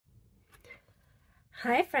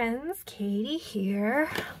Hi friends, Katie here.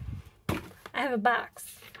 I have a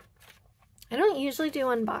box. I don't usually do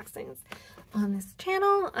unboxings on this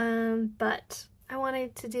channel, but I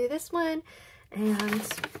wanted to do this one, and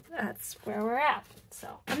that's where we're at. So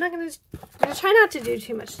I'm gonna try not to do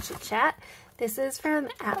too much chit chat. This is from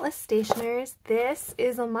Atlas Stationers. This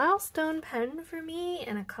is a milestone pen for me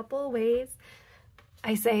in a couple ways.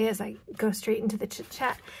 I say as I go straight into the chit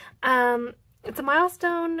chat. It's a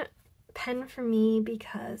milestone pen for me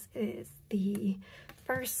because it is the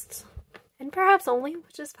first and perhaps only,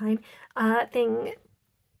 which is fine, thing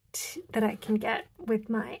that I can get with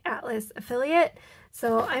my Atlas affiliate.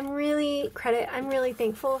 So I'm really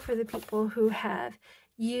thankful for the people who have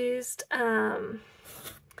used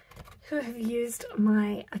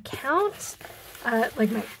my account, like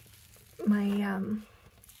my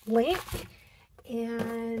link,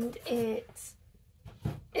 and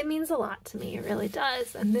it means a lot to me. It really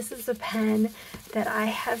does. And this is a pen that I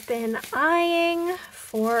have been eyeing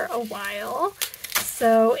for a while.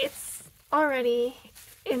 So it's already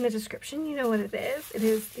in the description. You know what it is. It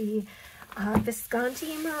is the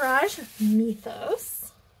Visconti Mirage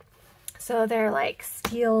Mythos. So they're like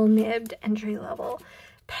steel nibbed entry-level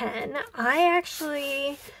pen. I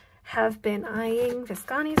actually have been eyeing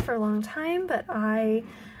Viscontis for a long time, but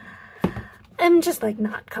I'm just like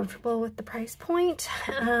not comfortable with the price point.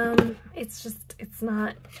 It's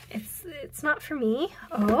not for me.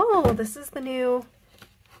 Oh, this is the new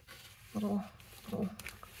little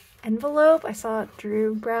envelope. I saw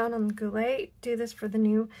Drew Brown on the Goulet do this for the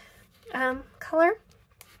new color.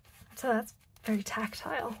 So that's very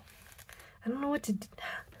tactile. I don't know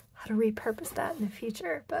how to repurpose that in the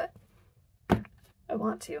future, but I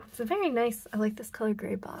want to. It's a very nice, I like this color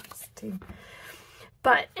gray box too.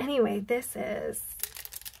 But anyway, this is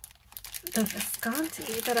the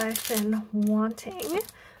Visconti that I've been wanting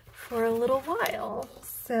for a little while.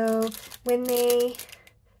 So when they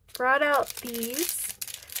brought out these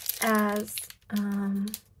as a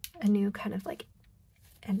new kind of like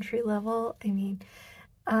entry level, I mean,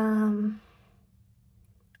 I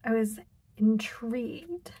was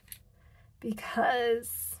intrigued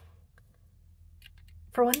because,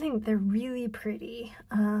 for one thing, they're really pretty.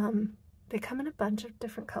 They come in a bunch of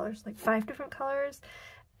different colors, like 5 different colors,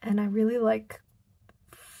 and I really like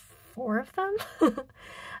 4 of them.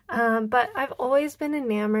 But I've always been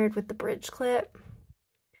enamored with the bridge clip.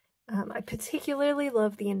 I particularly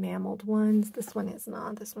love the enameled ones. This one is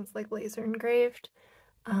not. This one's like laser engraved.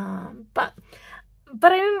 But I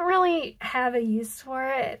didn't really have a use for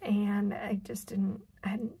it, and I just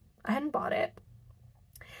I hadn't bought it.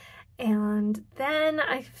 And then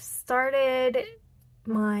I started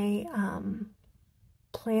my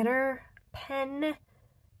planner pen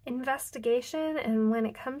investigation, and when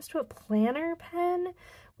it comes to a planner pen,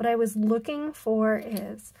 what I was looking for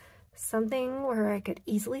is something where I could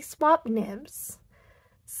easily swap nibs,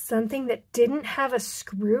 something that didn't have a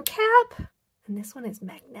screw cap, and this one is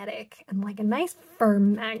magnetic and like a nice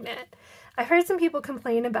firm magnet. I've heard some people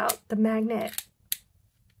complain about the magnet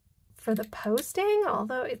for the posting,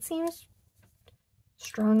 although it seems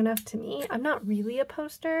strong enough to me. I'm not really a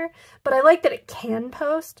poster, but I like that it can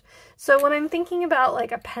post. So when I'm thinking about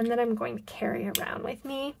like a pen that I'm going to carry around with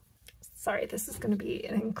me, sorry, this is going to be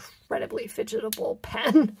an incredibly fidgetable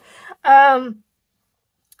pen.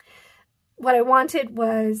 What I wanted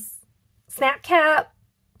was snap cap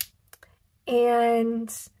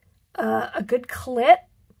and a good clip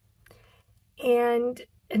and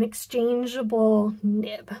an exchangeable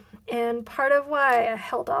nib. And part of why I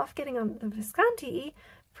held off getting on the Visconti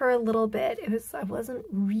for a little bit, I wasn't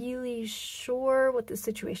really sure what the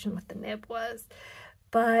situation with the nib was.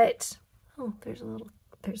 But oh, I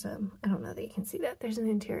don't know that you can see that. There's an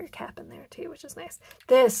interior cap in there too, which is nice.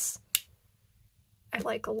 This I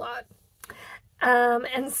like a lot.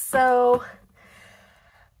 And so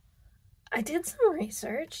I did some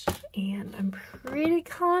research, and I'm pretty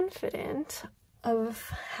confident of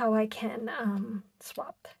how I can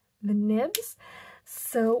swap the nibs.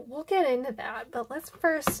 So we'll get into that, but let's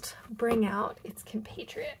first bring out its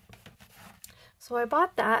compatriot. So I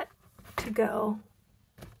bought that to go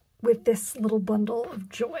with this little bundle of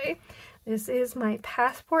joy. This is my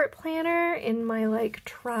passport planner in my like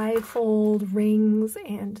tri-fold rings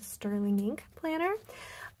and sterling ink planner.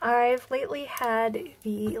 I've lately had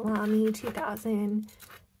the Lamy 2000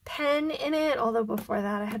 pen in it, although before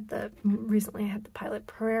that recently I had the Pilot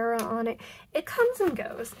Pereira on it. It comes and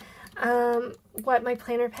goes, what my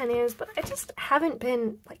planner pen is, but I just haven't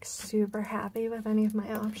been like super happy with any of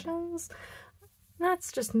my options.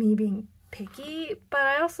 That's just me being picky, but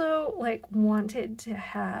I also like wanted to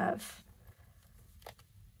have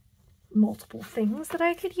multiple things that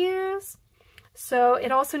I could use. So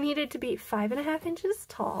it also needed to be 5.5 inches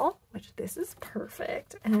tall, which this is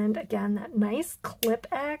perfect. And again, that nice clip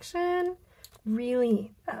action,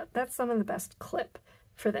 really, that's some of the best clip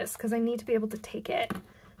for this because I need to be able to take it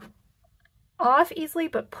off easily,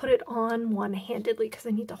 but put it on one-handedly because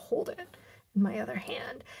I need to hold it in my other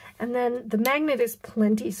hand. And then the magnet is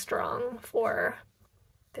plenty strong for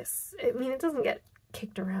this. I mean, it doesn't get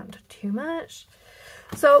kicked around too much.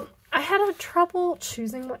 So I had trouble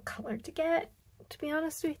choosing what color to get, to be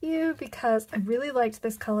honest with you, because I really liked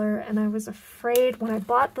this color and I was afraid when I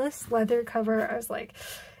bought this leather cover, I was like,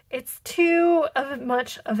 it's too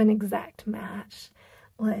much of an exact match.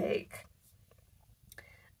 Like,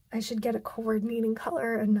 I should get a coordinating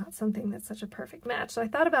color and not something that's such a perfect match. So I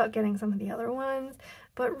thought about getting some of the other ones,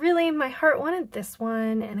 but really my heart wanted this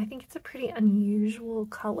one, and I think it's a pretty unusual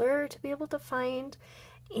color to be able to find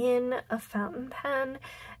in a fountain pen.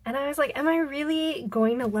 And I was like, am I really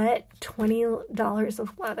going to let $20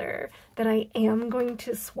 of leather that I am going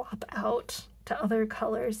to swap out to other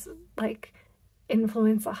colors, like,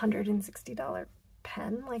 influence a $160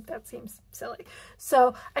 pen? Like, that seems silly.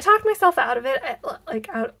 So I talked myself out of it.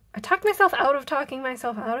 I talked myself out of talking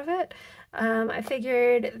myself out of it. I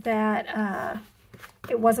figured that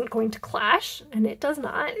it wasn't going to clash, and it does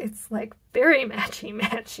not. It's like very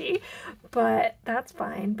matchy, but that's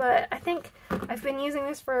fine. But I think I've been using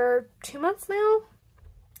this for 2 months now,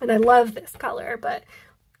 and I love this color, but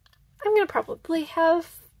I'm gonna probably have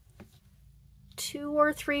 2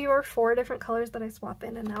 or 3 or 4 different colors that I swap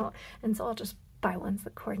in and out, and so I'll just buy ones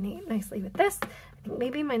that coordinate nicely with this. I think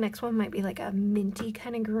maybe my next one might be like a minty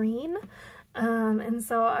kind of green. And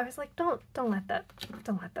so I was like, don't let that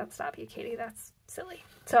stop you, Katie. That's silly.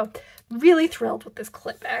 So really thrilled with this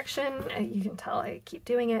clip action. You can tell I keep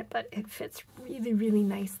doing it, but it fits really, really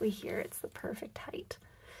nicely here. It's the perfect height.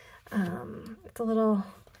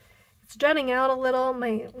 It's jutting out a little.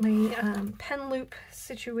 My pen loop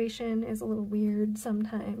situation is a little weird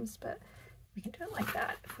sometimes, but we can do it like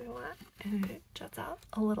that if we want, and it juts out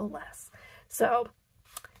a little less. So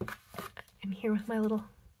I'm here with my little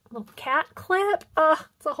cat clip.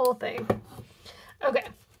 It's a whole thing. Okay.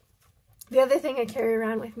 The other thing I carry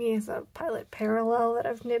around with me is a Pilot Parallel that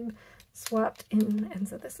I've nib swapped in, and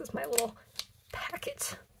so this is my little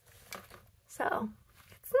packet. So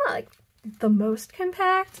it's not like the most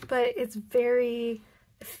compact, but it's very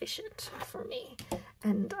efficient for me,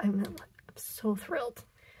 and I'm so thrilled.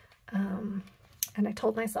 And I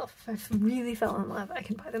told myself if I really fell in love, I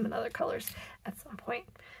can buy them in other colors at some point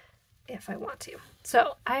if I want to.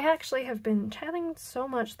 So I actually have been chatting so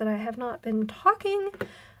much that I have not been talking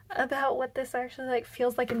about what this actually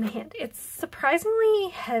feels like in the hand. It's surprisingly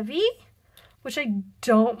heavy, which I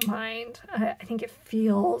don't mind. I think it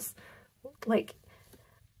feels like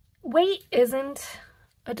weight isn't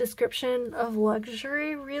a description of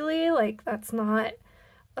luxury, really. Like, that's not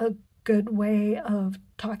a good way of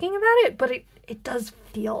talking about it, but it does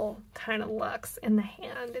feel kind of luxe in the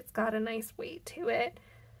hand. It's got a nice weight to it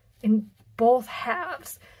in both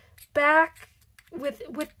halves. Back with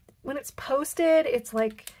when it's posted, it's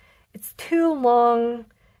like it's too long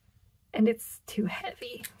and it's too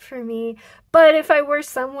heavy for me. But if I were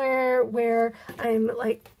somewhere where I'm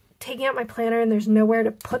like taking out my planner and there's nowhere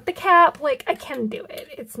to put the cap, like, I can do it.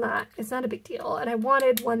 It's not a big deal. And I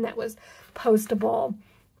wanted one that was postable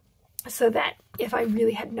so that if I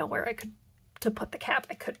really had nowhere to put the cap,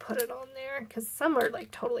 I could put it on there, because some are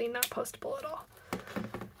like totally not postable at all.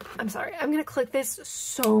 I'm sorry, I'm gonna click this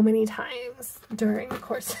so many times during the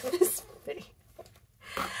course of this video.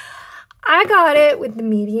 I got it with the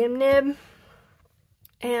medium nib,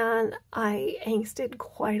 and I angsted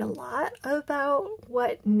quite a lot about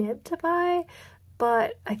what nib to buy,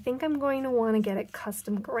 but I think I'm going to want to get it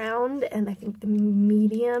custom ground, and I think the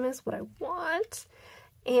medium is what I want.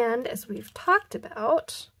 And as we've talked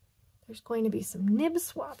about, there's going to be some nib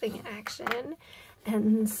swapping action,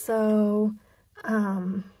 and so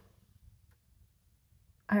I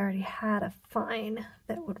already had a fine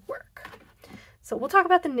that would work. So we'll talk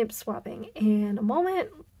about the nib swapping in a moment,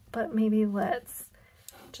 but maybe let's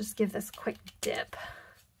just give this a quick dip.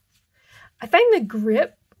 I find the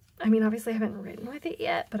grip, I mean, obviously I haven't written with it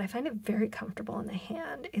yet, but I find it very comfortable in the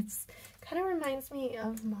hand. It's kind of reminds me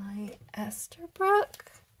of my Esterbrook,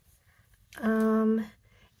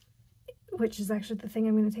 which is actually the thing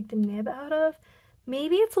I'm going to take the nib out of.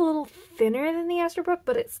 Maybe it's a little thinner than the Esterbrook,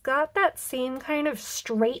 but it's got that same kind of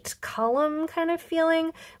straight column kind of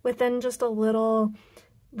feeling, with then just a little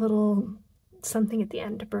something at the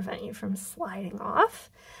end to prevent you from sliding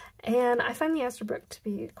off. And I find the Esterbrook to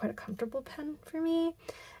be quite a comfortable pen for me.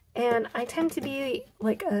 And I tend to be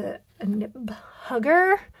like a a nib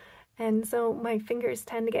hugger, and so my fingers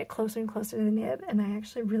tend to get closer and closer to the nib, and I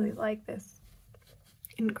actually really like this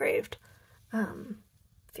engraved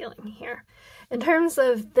feeling here. In terms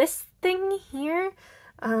of this thing here,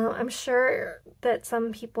 I'm sure that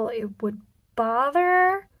some people it would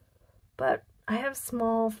bother, but I have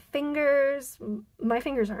small fingers. My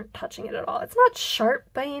fingers aren't touching it at all. It's not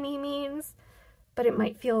sharp by any means, but it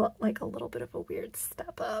might feel like a little bit of a weird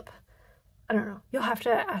step up. I don't know. You'll have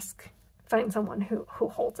to find someone who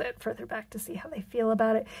holds it further back to see how they feel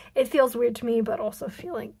about it. It feels weird to me, but also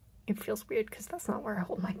it feels weird because that's not where I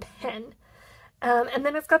hold my pen. And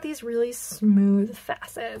then it's got these really smooth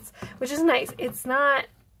facets, which is nice. It's not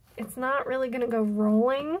really gonna go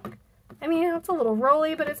rolling. I mean, it's a little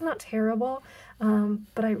rolly, but it's not terrible.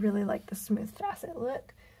 But I really like the smooth facet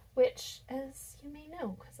look, which, as you may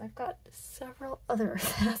know, because I've got several other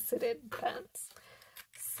faceted pens.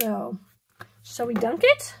 So, shall we dunk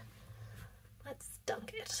it? Let's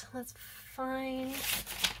dunk it. Let's find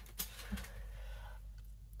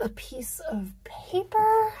a piece of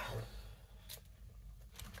paper.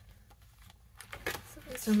 So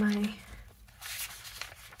these are my...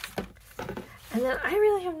 And then I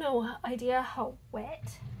really have no idea how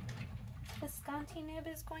wet Visconti nib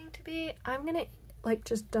is going to be. I'm gonna like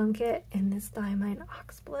just dunk it in this Diamine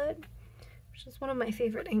Oxblood, which is one of my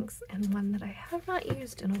favorite inks and one that I have not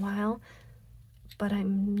used in a while, but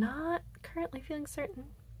I'm not currently feeling certain.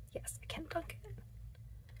 Yes, I can dunk it.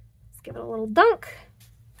 Let's give it a little dunk,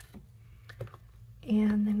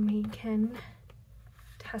 and then we can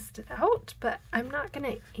test it out, but I'm not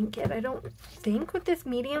gonna ink it, I don't think, with this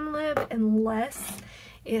medium lib unless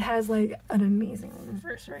it has like an amazing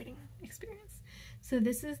reverse writing experience. So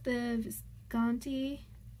this is the Visconti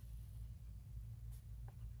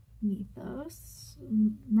Mythos,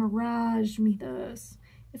 Mirage Mythos.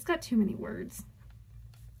 It's got too many words.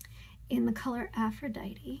 In the color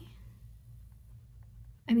Aphrodite.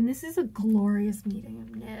 I mean, this is a glorious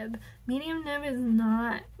medium nib. Medium nib is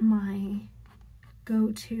not my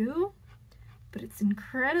go-to, but it's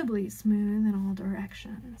incredibly smooth in all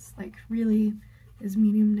directions. Like, really, as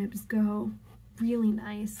medium nibs go, really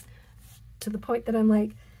nice, to the point that I'm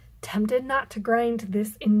like tempted not to grind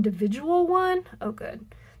this individual one. Oh good.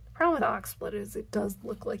 The problem with Oxblood is it does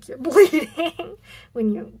look like you're bleeding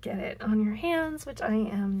when you get it on your hands, which I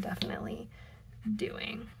am definitely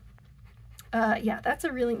doing. Yeah, that's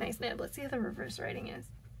a really nice nib. Let's see how the reverse writing is.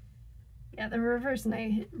 Yeah, the reverse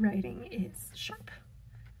writing is sharp.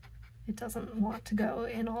 It doesn't want to go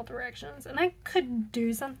in all directions, and I could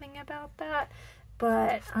do something about that,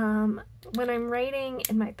 but when I'm writing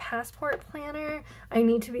in my passport planner, I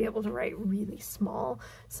need to be able to write really small,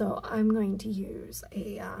 so I'm going to use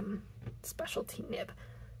a specialty nib.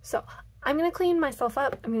 So I'm going to clean myself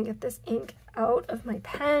up. I'm going to get this ink out of my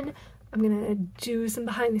pen. I'm going to do some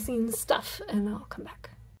behind the scenes stuff, and I'll come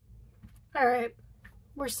back. All right.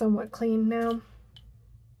 We're somewhat clean now.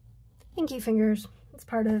 Inky fingers. It's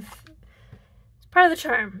part of the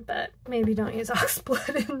charm, but maybe don't use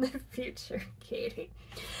Oxblood in the future, Katie.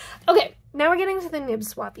 Okay, now we're getting to the nib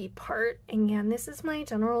swappy part. Again, this is my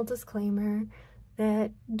general disclaimer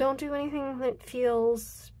that don't do anything that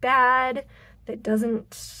feels bad, that doesn't,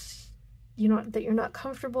 that you're not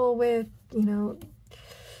comfortable with, don't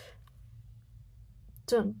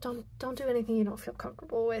do anything you don't feel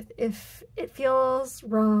comfortable with. If it feels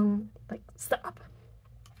wrong, like, stop.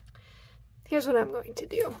 Here's what I'm going to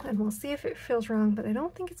do, and we'll see if it feels wrong, but I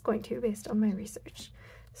don't think it's going to based on my research.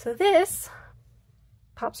 So this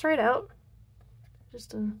pops right out,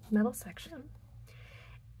 just a metal section,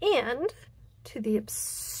 and to the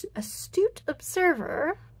astute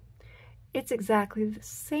observer, it's exactly the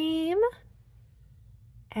same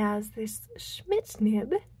as this Schmidt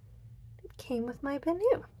nib came with my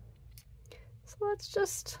Bennu. So let's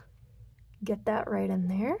just get that right in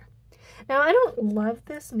there. Now, I don't love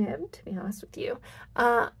this nib, to be honest with you.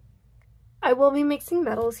 I will be mixing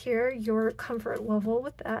metals here. Your comfort level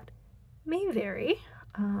with that may vary,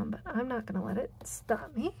 but I'm not going to let it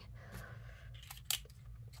stop me.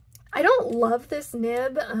 I don't love this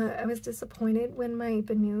nib. I was disappointed when my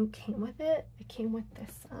Bennu came with it. It came with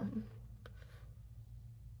this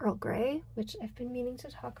Earl Grey, which I've been meaning to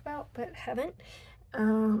talk about but haven't,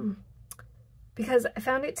 because I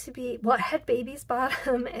found it to be, well, it had baby's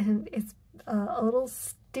bottom and it's a little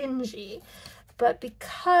stingy, but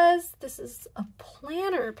because this is a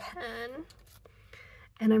planner pen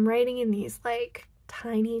and I'm writing in these like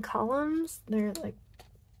tiny columns, they're like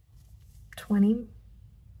 20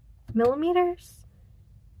 millimeters,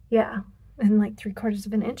 yeah, and like 3/4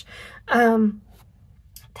 of an inch,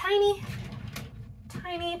 tiny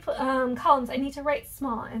tiny columns. I need to write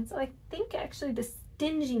small, and so I think actually the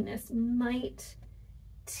stinginess might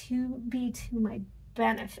be to my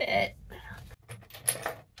benefit.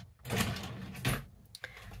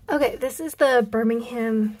 Okay, this is the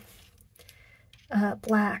Birmingham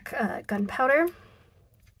black gunpowder,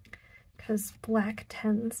 because black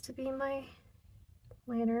tends to be my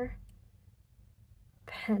lighter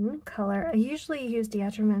pen color. I usually use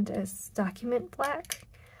Diatrament as document black,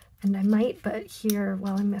 and I might, but here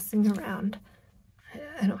while I'm messing around,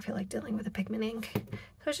 I don't feel like dealing with a pigment ink.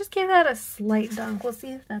 So I just gave that a slight dunk. We'll see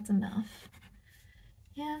if that's enough.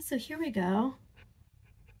 Yeah, so here we go.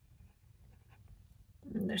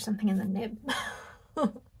 There's something in the nib.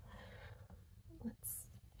 Let's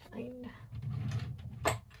find.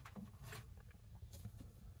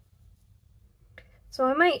 So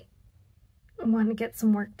I might want to get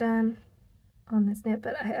some work done on this nib,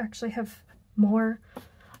 but I actually have more.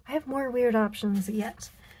 I have more weird options yet.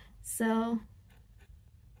 So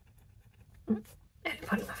I didn't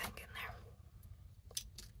put enough ink in there.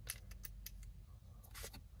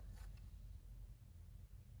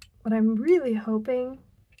 What I'm really hoping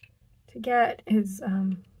to get is a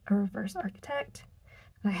reverse architect.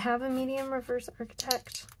 And I have a medium reverse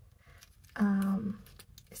architect.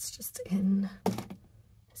 It's just in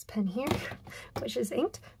this pen here, which is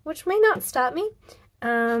inked, which may not stop me,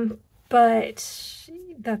 but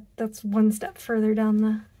that's one step further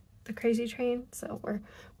down the crazy train. So we're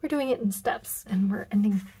doing it in steps, and we're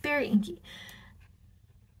ending very inky.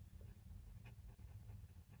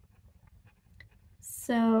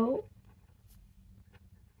 So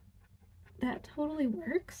that totally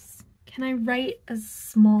works. Can I write as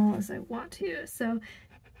small as I want to? So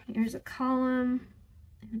here's a column,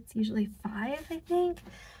 and it's usually 5, I think.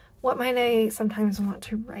 What might I sometimes want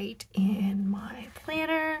to write in my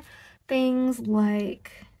planner? Things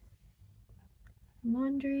like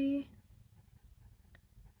laundry.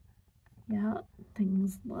 Yeah,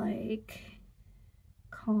 things like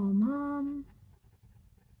call mom.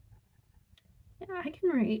 Yeah, I can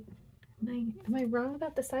write. Am I wrong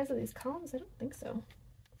about the size of these columns? I don't think so.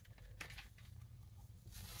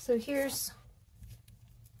 So here's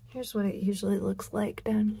what it usually looks like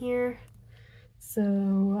down here.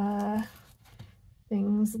 So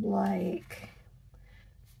things like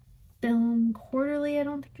film quarterly, I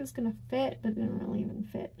don't think it's gonna fit, but it didn't really even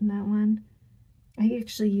fit in that one. I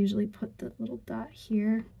actually usually put the little dot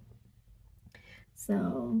here.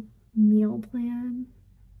 So meal plan.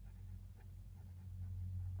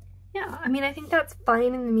 Yeah, I mean, I think that's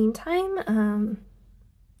fine in the meantime.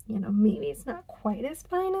 You know, maybe it's not quite as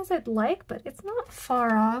fine as I'd like, but it's not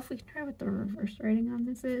far off. We can try what the reverse writing on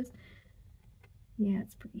this is. Yeah,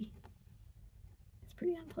 it's pretty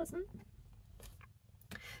unpleasant.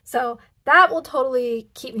 So that will totally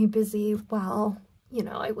keep me busy while, you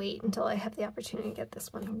know, I wait until I have the opportunity to get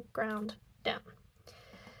this one ground down.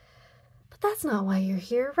 But that's not why you're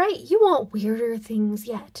here, right? You want weirder things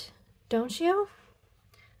yet, don't you?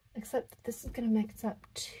 Except that this is going to mix up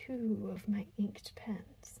 2 of my inked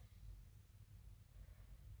pens.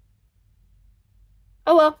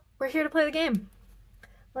 Oh well, we're here to play the game.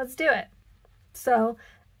 Let's do it. So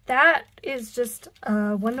that is just a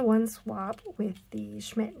 1-to-1 swap with the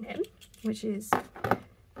Schmidt Nib, which is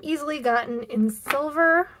easily gotten in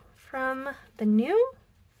silver from the new.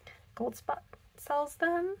 Gold Spot sells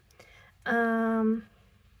them.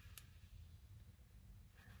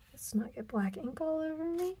 Let's not get black ink all over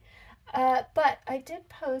me. But I did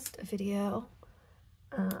post a video,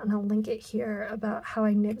 and I'll link it here, about how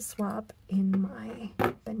I nib swap in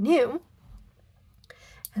the new.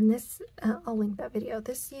 And this, I'll link that video.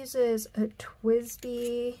 This uses a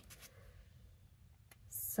TWSBI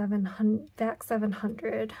VAC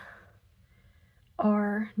 700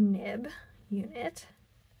 R nib unit.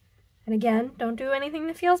 And again, don't do anything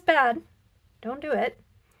that feels bad. Don't do it.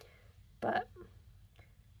 But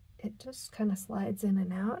it just kind of slides in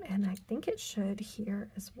and out, and I think it should here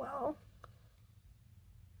as well.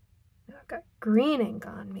 Now I've got green ink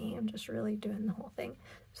on me. I'm just really doing the whole thing.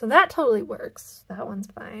 So that totally works. That one's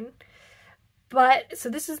fine. But, so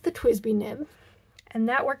this is the TWSBI nib, and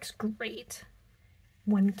that works great.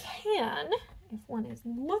 One can, if one is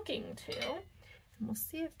looking to, and we'll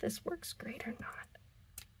see if this works great or not.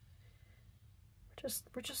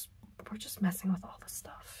 We're just messing with all the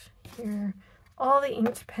stuff here. All the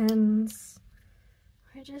inked pens.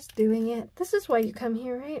 We're just doing it. This is why you come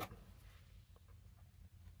here, right?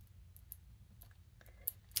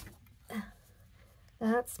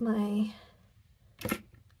 That's my...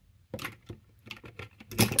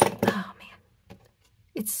 Oh man.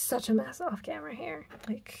 It's such a mess off camera here.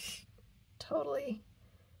 Like, totally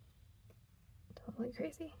totally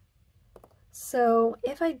crazy. So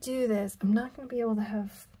if I do this, I'm not going to be able to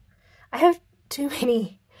have, I have too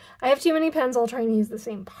many pens all trying to use the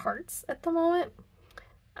same parts at the moment.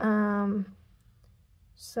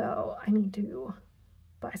 So I need to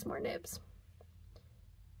buy some more nibs,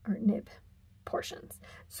 or nib portions.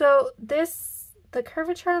 So the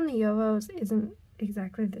curvature on the Yovos isn't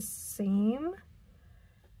exactly the same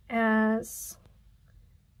as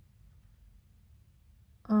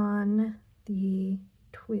on the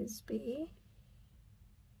TWSBI,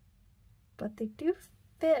 but they do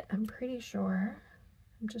fit, I'm pretty sure.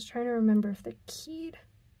 I'm just trying to remember if they're keyed.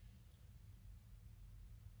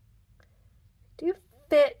 They do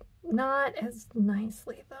fit, not as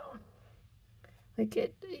nicely though. Like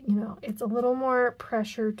it, you know, it's a little more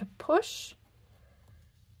pressure to push.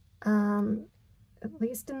 At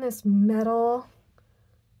least in this metal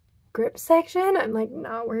grip section, I'm like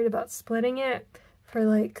not worried about splitting it. For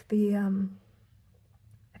like the, I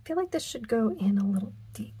feel like this should go in a little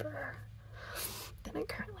deeper than it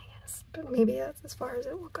currently is, but maybe that's as far as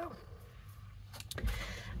it will go.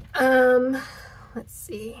 Let's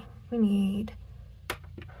see, we need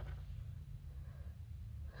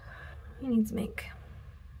some ink.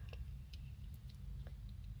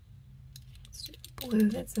 Let's do the blue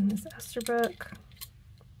that's in this Esterbrook.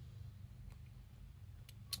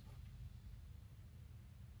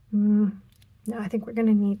 No, I think we're going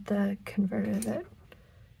to need the converter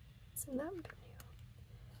that's in that menu.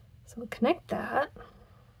 So we'll connect that,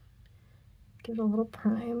 give it a little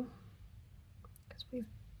prime, because we've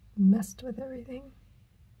messed with everything.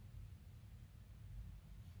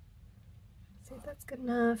 See if that's good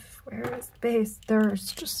enough. Where is the base?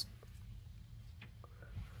 There's just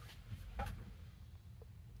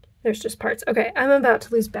parts. Okay, I'm about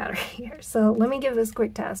to lose battery here, so let me give this a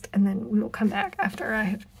quick test, and then we will come back after I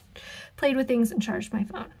have played with things and charged my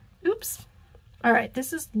phone. Oops. All right,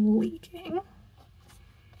 this is leaking,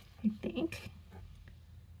 I think.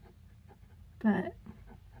 But,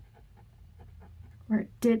 or it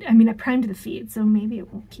did, I mean, I primed the feed, so maybe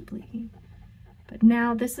it won't keep leaking. But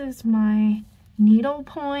now this is my needle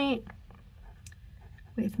point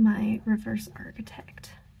with my reverse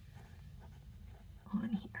architect on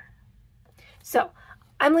here. So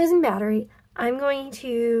I'm losing battery. I'm going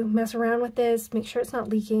to mess around with this, make sure it's not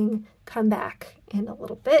leaking, come back in a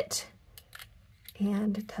little bit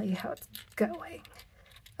and tell you how it's going.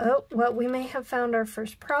 Oh, well, we may have found our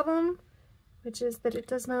first problem, which is that it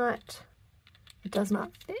does not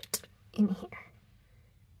fit in here,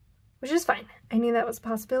 which is fine. I knew that was a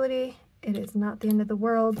possibility. It is not the end of the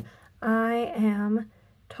world. I am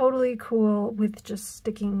totally cool with just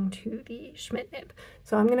sticking to the Schmidt nib.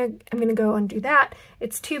 So I'm gonna go and do that.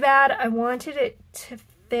 It's too bad. I wanted it to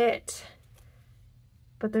fit,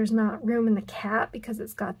 but there's not room in the cap because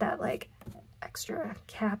it's got that like extra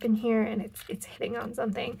cap in here, and it's hitting on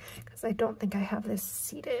something because I don't think I have this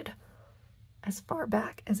seated as far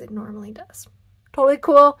back as it normally does. Totally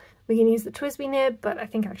cool. We can use the TWSBI nib, but I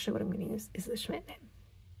think actually what I'm going to use is the Schmidt nib.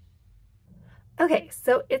 Okay,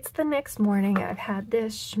 so it's the next morning. I've had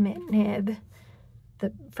this Schmidt nib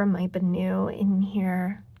from my Banu in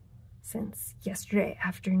here since yesterday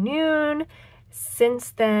afternoon.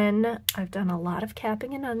 Since then, I've done a lot of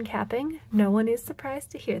capping and uncapping. No one is surprised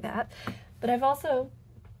to hear that. But I've also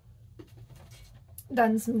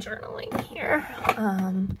done some journaling here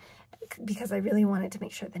because I really wanted to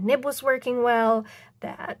make sure the nib was working well,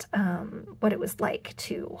 that what it was like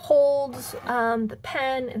to hold the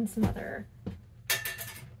pen, and some other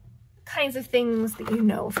kinds of things that you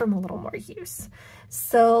know from a little more use.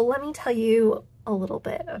 So let me tell you a little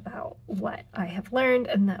bit about what I have learned,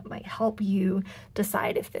 and that might help you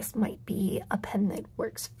decide if this might be a pen that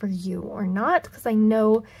works for you or not, because I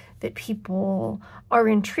know that people are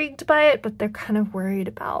intrigued by it, but they're kind of worried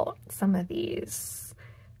about some of these,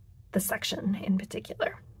 the section in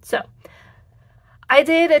particular. So I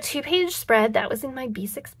did a 2-page spread that was in my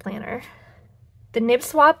B6 planner. The nib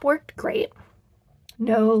swap worked great.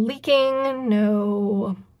 No leaking,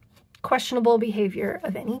 no questionable behavior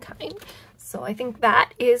of any kind. So I think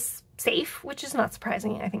that is safe, which is not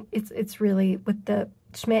surprising. I think it's really, with the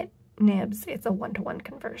Schmidt nibs, it's a 1-to-1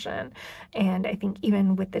 conversion. And I think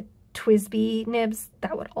even with the TWSBI nibs,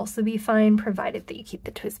 that would also be fine, provided that you keep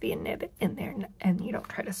the TWSBI nib in there and you don't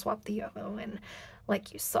try to swap the Yovo in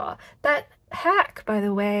like you saw. That hack, by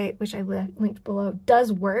the way, which I linked below,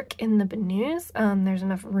 does work in the Banus. There's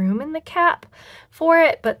enough room in the cap for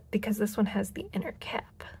it, but because this one has the inner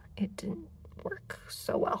cap, it didn't work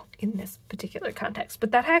so well in this particular context.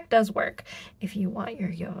 But that hack does work if you want your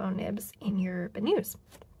Yovo nibs in your Banus.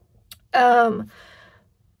 As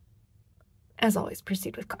always,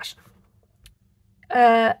 proceed with caution.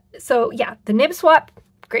 So yeah, the Nib Swap,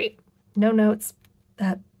 great. No notes.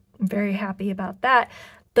 I'm very happy about that.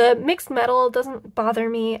 The mixed metal doesn't bother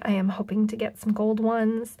me. I am hoping to get some gold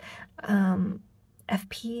ones.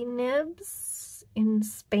 FP Nibs in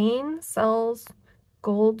Spain sells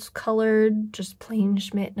gold colored, just plain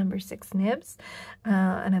Schmidt No. 6 nibs.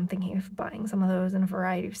 And I'm thinking of buying some of those in a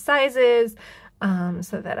variety of sizes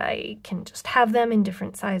so that I can just have them in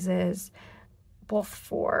different sizes, both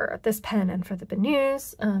for this pen and for the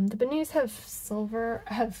Banus. The Banus have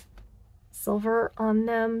silver on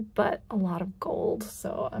them, but a lot of gold,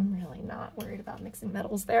 so I'm really not worried about mixing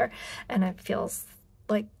metals there, and it feels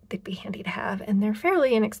like they'd be handy to have, and they're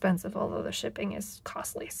fairly inexpensive, although the shipping is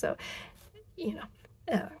costly, so you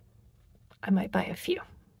know, I might buy a few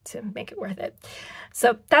to make it worth it.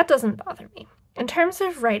 So that doesn't bother me. In terms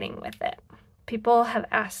of writing with it, people have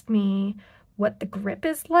asked me what the grip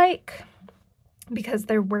is like because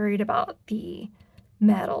they're worried about the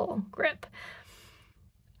metal grip.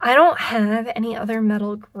 I don't have any other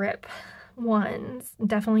metal grip ones,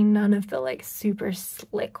 definitely none of the like super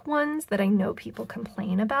slick ones that I know people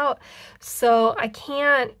complain about, so I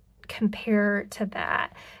can't compare to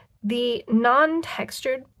that. The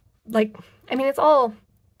non-textured, like, I mean, it's all,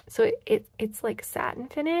 so it's like satin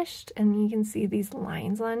finished, and you can see these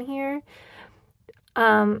lines on here.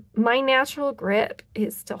 My natural grip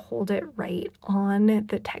is to hold it right on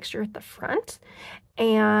the texture at the front,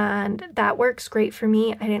 and that works great for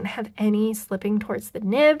me. I didn't have any slipping towards the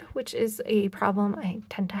nib, which is a problem I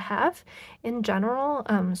tend to have in general,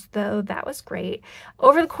 so that was great.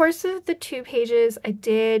 Over the course of the 2 pages, I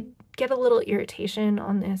did get a little irritation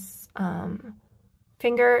on this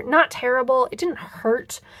finger. Not terrible, it didn't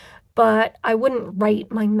hurt, but I wouldn't write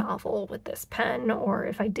my novel with this pen, or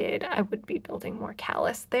if I did, I would be building more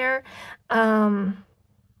callus there.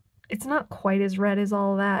 It's not quite as red as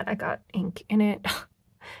all that. I got ink in it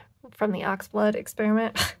from the oxblood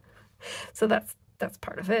experiment, so that's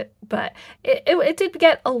part of it. But it did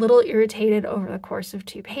get a little irritated over the course of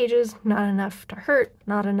 2 pages. Not enough to hurt,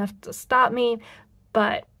 not enough to stop me,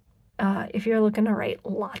 but if you're looking to write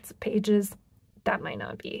lots of pages, that might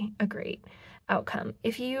not be a great outcome.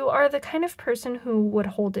 If you are the kind of person who would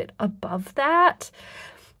hold it above that,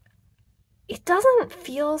 it doesn't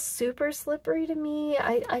feel super slippery to me.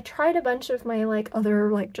 I tried a bunch of my like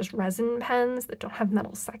other like just resin pens that don't have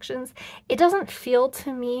metal sections. It doesn't feel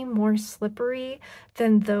to me more slippery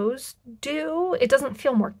than those do. It doesn't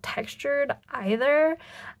feel more textured either.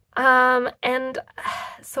 And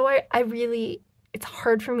so I really, it's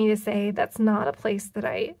hard for me to say. That's not a place that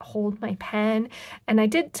I hold my pen, and I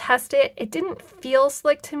did test it. It didn't feel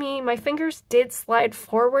slick to me. My fingers did slide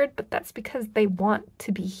forward, but that's because they want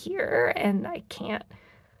to be here, and I can't.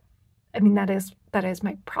 I mean, that is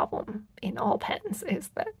my problem in all pens, is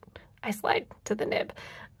that I slide to the nib.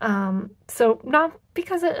 So not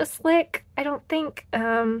because it is slick, I don't think,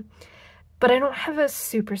 but I don't have a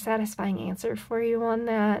super satisfying answer for you on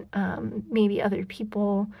that. Maybe other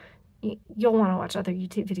people, you'll want to watch other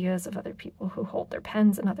YouTube videos of other people who hold their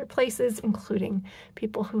pens in other places, including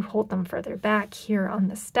people who hold them further back here on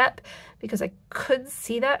the step, because I could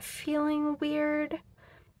see that feeling weird.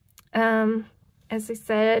 As I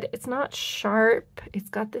said, it's not sharp. It's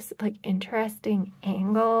got this like interesting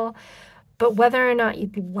angle, but whether or not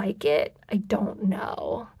you'd like it, I don't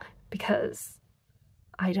know, because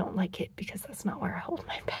I don't like it because that's not where I hold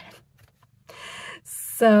my pen.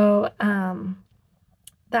 So,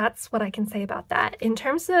 that's what I can say about that. In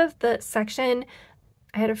terms of the section,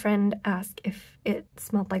 I had a friend ask if it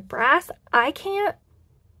smelled like brass. I can't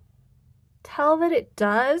tell that it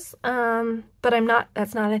does, but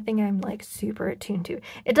that's not a thing I'm like super attuned to.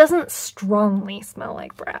 It doesn't strongly smell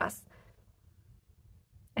like brass,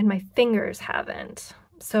 and my fingers haven't.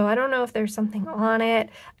 So I don't know if there's something on it.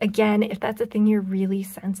 Again, if that's a thing you're really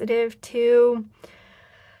sensitive to,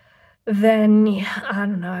 then yeah, I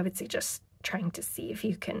don't know, I would suggest trying to see if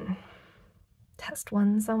you can test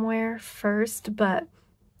one somewhere first. But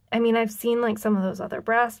I mean, I've seen like some of those other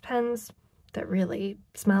brass pens that really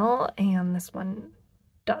smell, and this one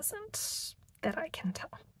doesn't, that I can tell.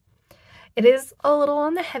 It is a little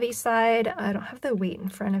on the heavy side. I don't have the weight in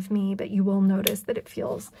front of me, but you will notice that it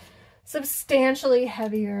feels substantially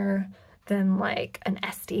heavier than like an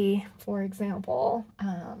SD, for example.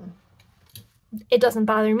 It doesn't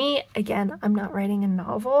bother me. Again, I'm not writing a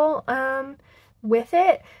novel with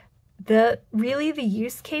it. Really the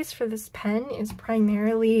use case for this pen is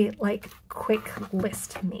primarily like quick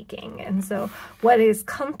list making, and so what is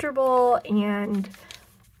comfortable and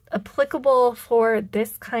applicable for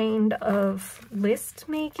this kind of list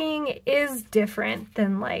making is different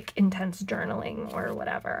than like intense journaling or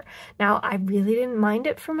whatever. Now, I really didn't mind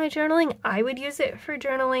it for my journaling. I would use it for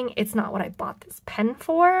journaling. It's not what I bought this pen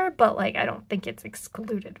for, but like I don't think it's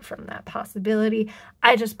excluded from that possibility.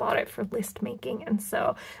 I just bought it for list making, and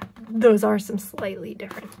so those are some slightly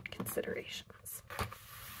different considerations.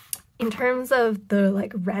 In terms of the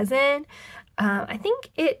like resin, I think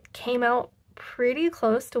it came out pretty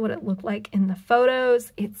close to what it looked like in the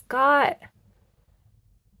photos. It's got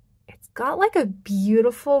like a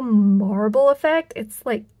beautiful marble effect. It's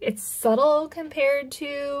like, it's subtle compared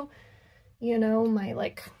to, you know, my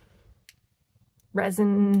like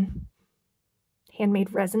resin,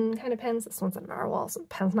 handmade resin kind of pens. This one's a narwhal, so the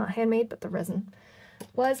pen's not handmade, but the resin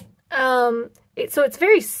was. So it's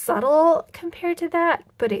very subtle compared to that,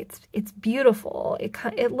 but it's beautiful.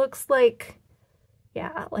 It looks like,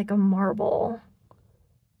 yeah, like a marble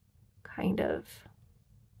kind of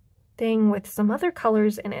thing with some other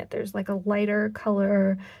colors in it. There's like a lighter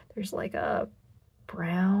color. There's like a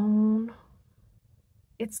brown.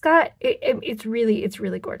 It's got, it's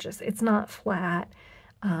really gorgeous. It's not flat.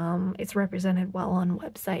 It's represented well on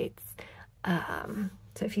websites.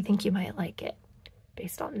 So if you think you might like it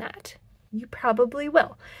based on that, you probably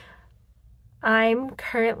will. I'm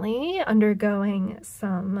currently undergoing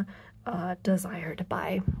some desire to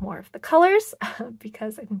buy more of the colors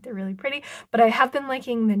because I think they're really pretty, but I have been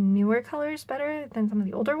liking the newer colors better than some of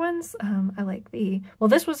the older ones. I like well,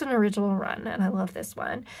 this was an original run and I love this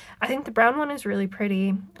one. I think the brown one is really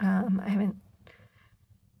pretty.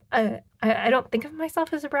 I don't think of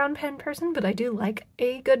myself as a brown pen person, but I do like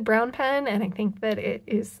a good brown pen, and I think that it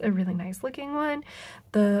is a really nice looking one.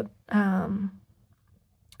 The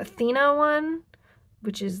Athena one,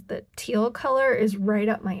 which is the teal color, is right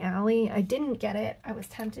up my alley. I didn't get it. I was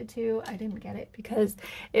tempted to. I didn't get it because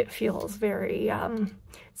it feels very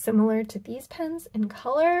similar to these pens in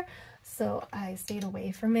color, so I stayed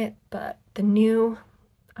away from it. But the new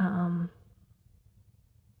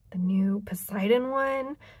Poseidon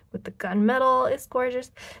one with the gunmetal is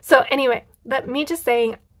gorgeous. So anyway, me just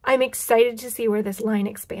saying, I'm excited to see where this line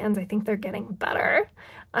expands. I think they're getting better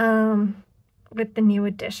with the new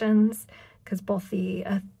additions, because both the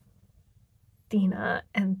Athena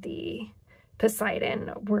and the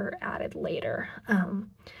Poseidon were added later.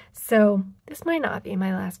 So this might not be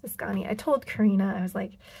my last Visconti. I told Karina, I was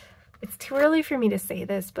like, it's too early for me to say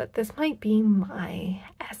this, but this might be my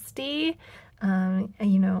SD. And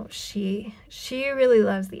you know, she really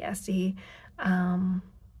loves the SD. And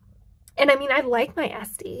I mean, I like my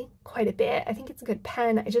SD quite a bit. I think it's a good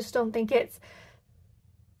pen. I just don't think it's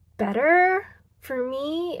better for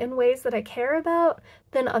me in ways that I care about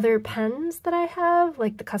than other pens that I have,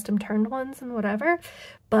 like the custom turned ones and whatever.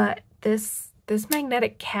 But this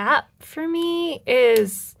magnetic cap for me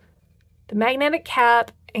is, the magnetic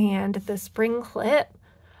cap and the spring clip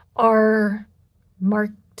are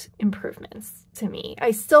marked improvements to me.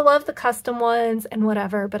 I still love the custom ones and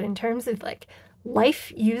whatever, but in terms of like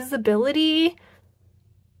life usability,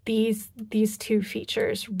 these two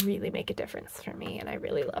features really make a difference for me, and I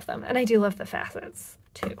really love them. And I do love the facets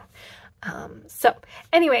too. So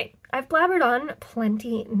anyway, I've blabbered on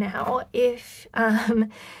plenty now. If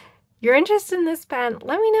you're interested in this pen,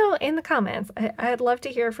 let me know in the comments. I'd love to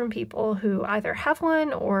hear from people who either have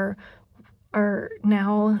one or are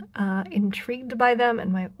now intrigued by them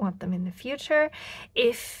and might want them in the future.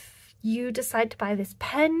 If you decide to buy this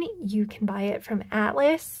pen, you can buy it from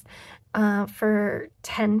Atlas for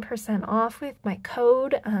 10% off with my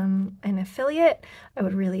code, an affiliate. I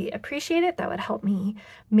would really appreciate it. That would help me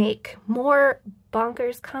make more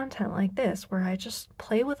bonkers content like this, where I just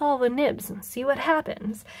play with all the nibs and see what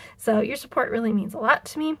happens. So your support really means a lot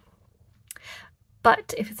to me.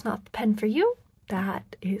 But if it's not the pen for you,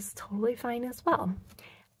 that is totally fine as well.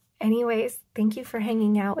 Anyways, thank you for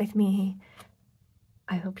hanging out with me.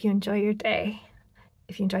 I hope you enjoy your day.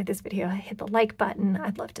 If you enjoyed this video, hit the like button.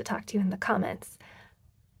 I'd love to talk to you in the comments.